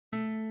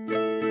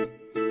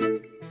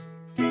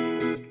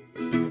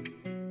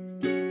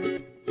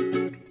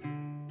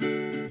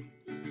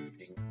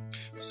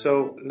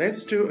So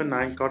let's do a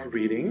 9-card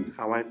reading,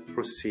 how I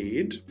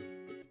proceed.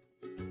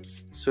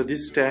 So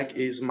this deck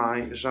is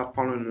my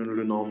J'apprends le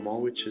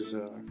Lenormand, which is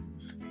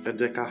a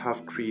deck I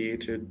have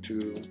created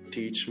to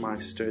teach my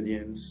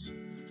students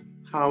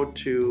how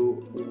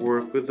to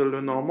work with the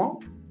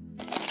Lenormand.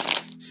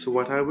 So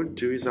what I would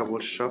do is I will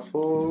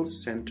shuffle,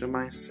 center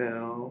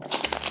myself,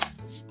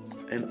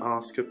 and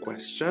ask a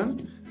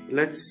question.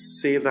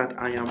 Let's say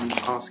that I am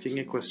asking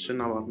a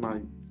question about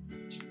my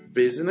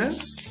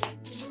business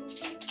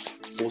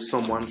or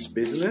someone's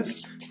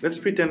business. Let's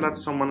pretend that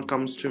someone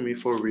comes to me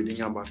for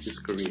reading about his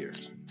career.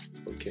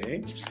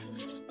 Okay,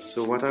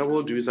 so what I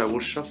will do is I will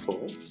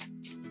shuffle.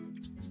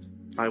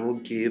 I will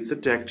give the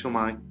deck to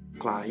my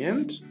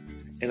client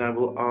and I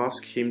will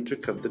ask him to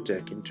cut the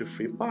deck into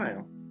 3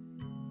 piles.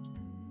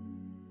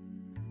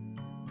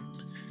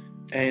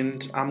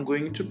 And I'm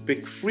going to pick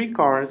 3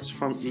 cards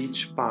from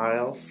each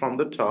pile from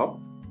the top.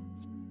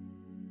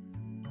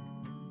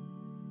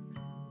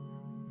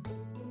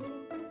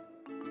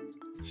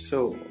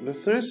 So the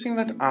first thing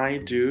that I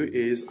do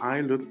is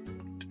I look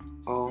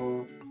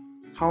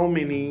how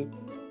many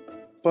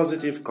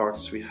positive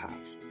cards we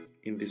have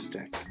in this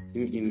deck,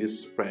 in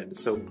this spread.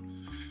 So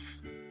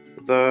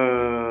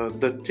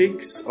the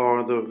ticks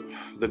are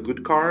the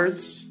good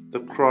cards,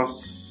 the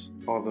cross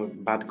are the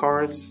bad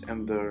cards,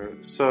 and the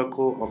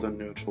circle are the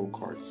neutral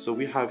cards. So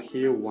we have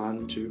here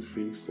 1, 2,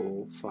 3,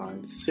 4,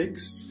 5,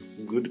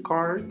 6 good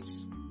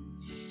cards,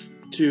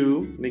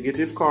 2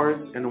 negative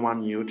cards, and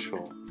 1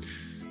 neutral.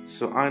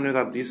 So I know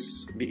that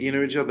the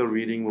energy of the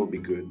reading will be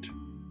good.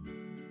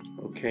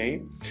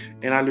 Okay,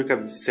 and I look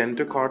at the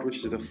center card,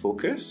 which is the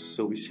focus.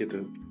 So we see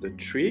the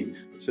tree.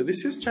 So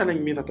this is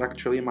telling me that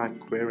actually my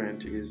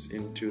querent is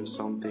into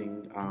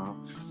something, a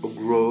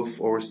growth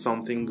or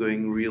something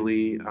going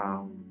really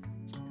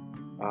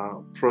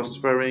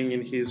prospering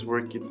in his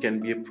work. It can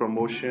be a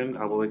promotion.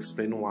 I will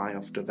explain why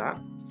after that.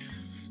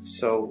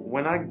 So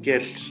when I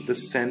get the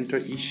center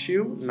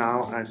issue,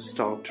 now I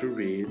start to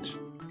read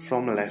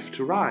from left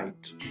to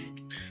right.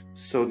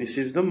 So this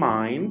is the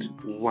mind,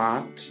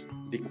 what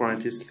the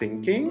client is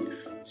thinking.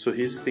 So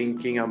he's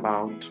thinking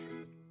about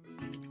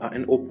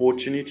an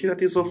opportunity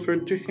that is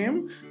offered to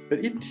him, but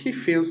he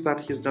feels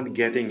that he's not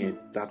getting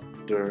it, that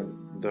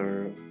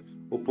the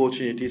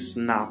opportunity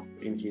snap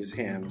in his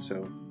hand.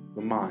 So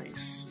the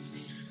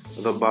mice.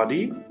 The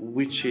body,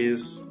 which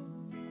is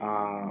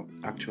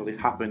actually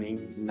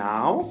happening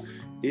now,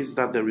 is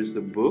that there is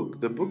the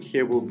book. The book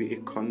here will be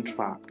a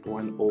contract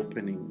or an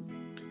opening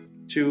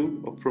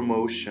to a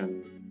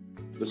promotion,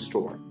 the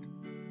store.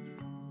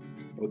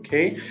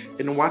 Okay,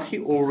 and what he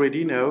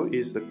already know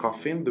is the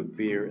coffin, the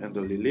beer, and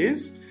the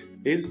lilies,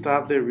 is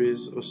that there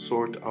is a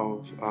sort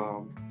of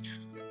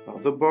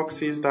the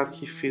box is that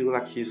he feel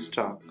like he's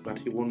stuck, that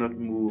he will not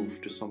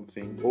move to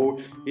something, or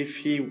if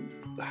he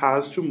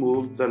has to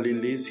move, the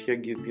lilies here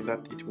give me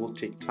that it will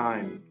take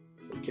time.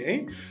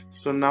 Okay,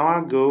 so now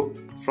I go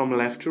from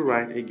left to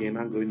right again.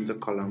 I go in the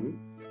column.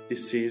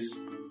 This is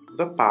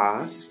the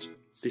past,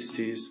 this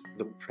is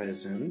the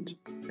present,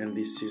 and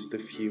this is the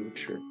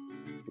future.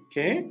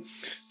 Okay,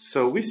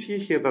 so we see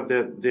here that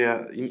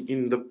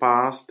in the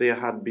past there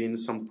had been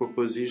some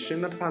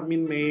proposition that had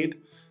been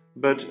made,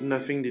 but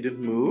nothing didn't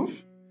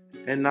move.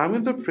 And now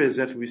in the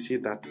present we see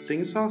that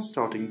things are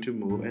starting to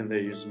move and there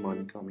is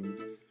money coming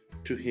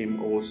to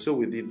him also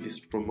with this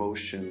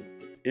promotion.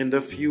 In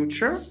the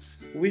future,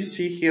 we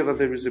see here that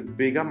there is a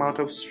big amount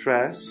of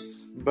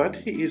stress, but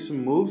he is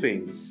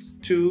moving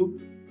to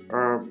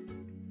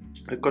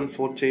a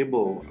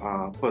comfortable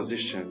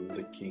position,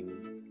 the king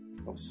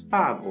of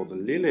spades or the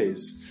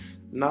lilies.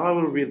 Now I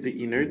will read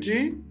the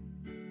energy,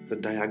 the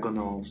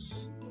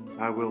diagonals.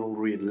 I will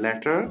read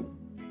letter,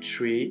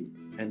 tree,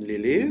 and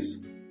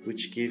lilies,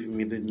 which give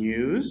me the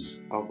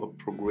news of a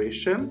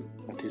progression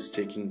that is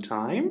taking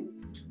time.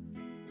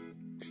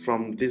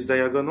 From this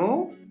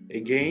diagonal,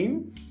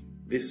 again,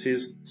 this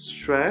is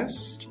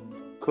stress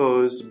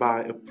caused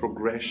by a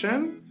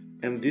progression,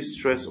 and this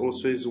stress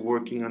also is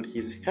working on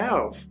his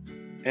health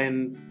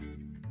and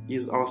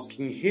is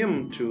asking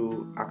him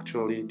to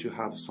actually to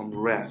have some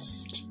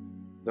rest.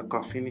 The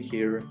coffin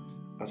here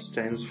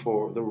stands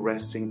for the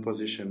resting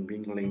position,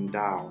 being laying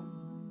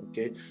down.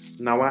 Okay,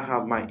 now I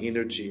have my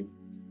energy.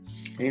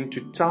 And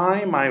to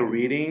time my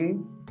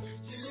reading,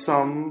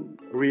 some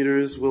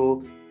readers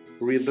will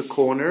read the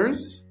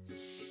corners.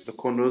 The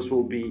corners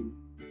will be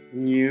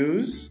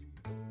news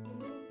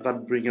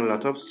that bring a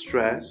lot of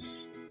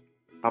stress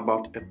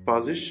about a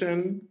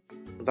position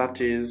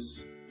that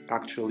is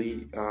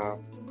actually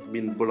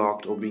being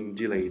blocked or being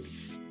delayed.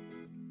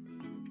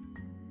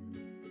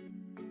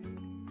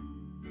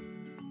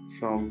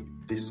 From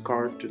this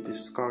card to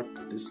this card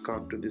to this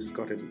card to this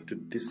card and to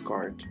this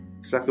card.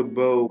 It's like a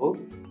bow.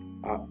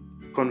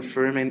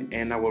 Confirm and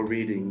end our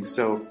reading.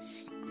 So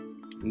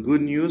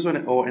good news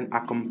or an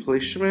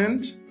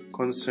accomplishment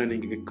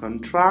concerning a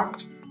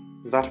contract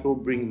that will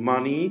bring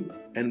money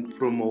and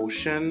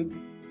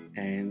promotion,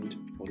 and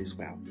all is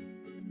well.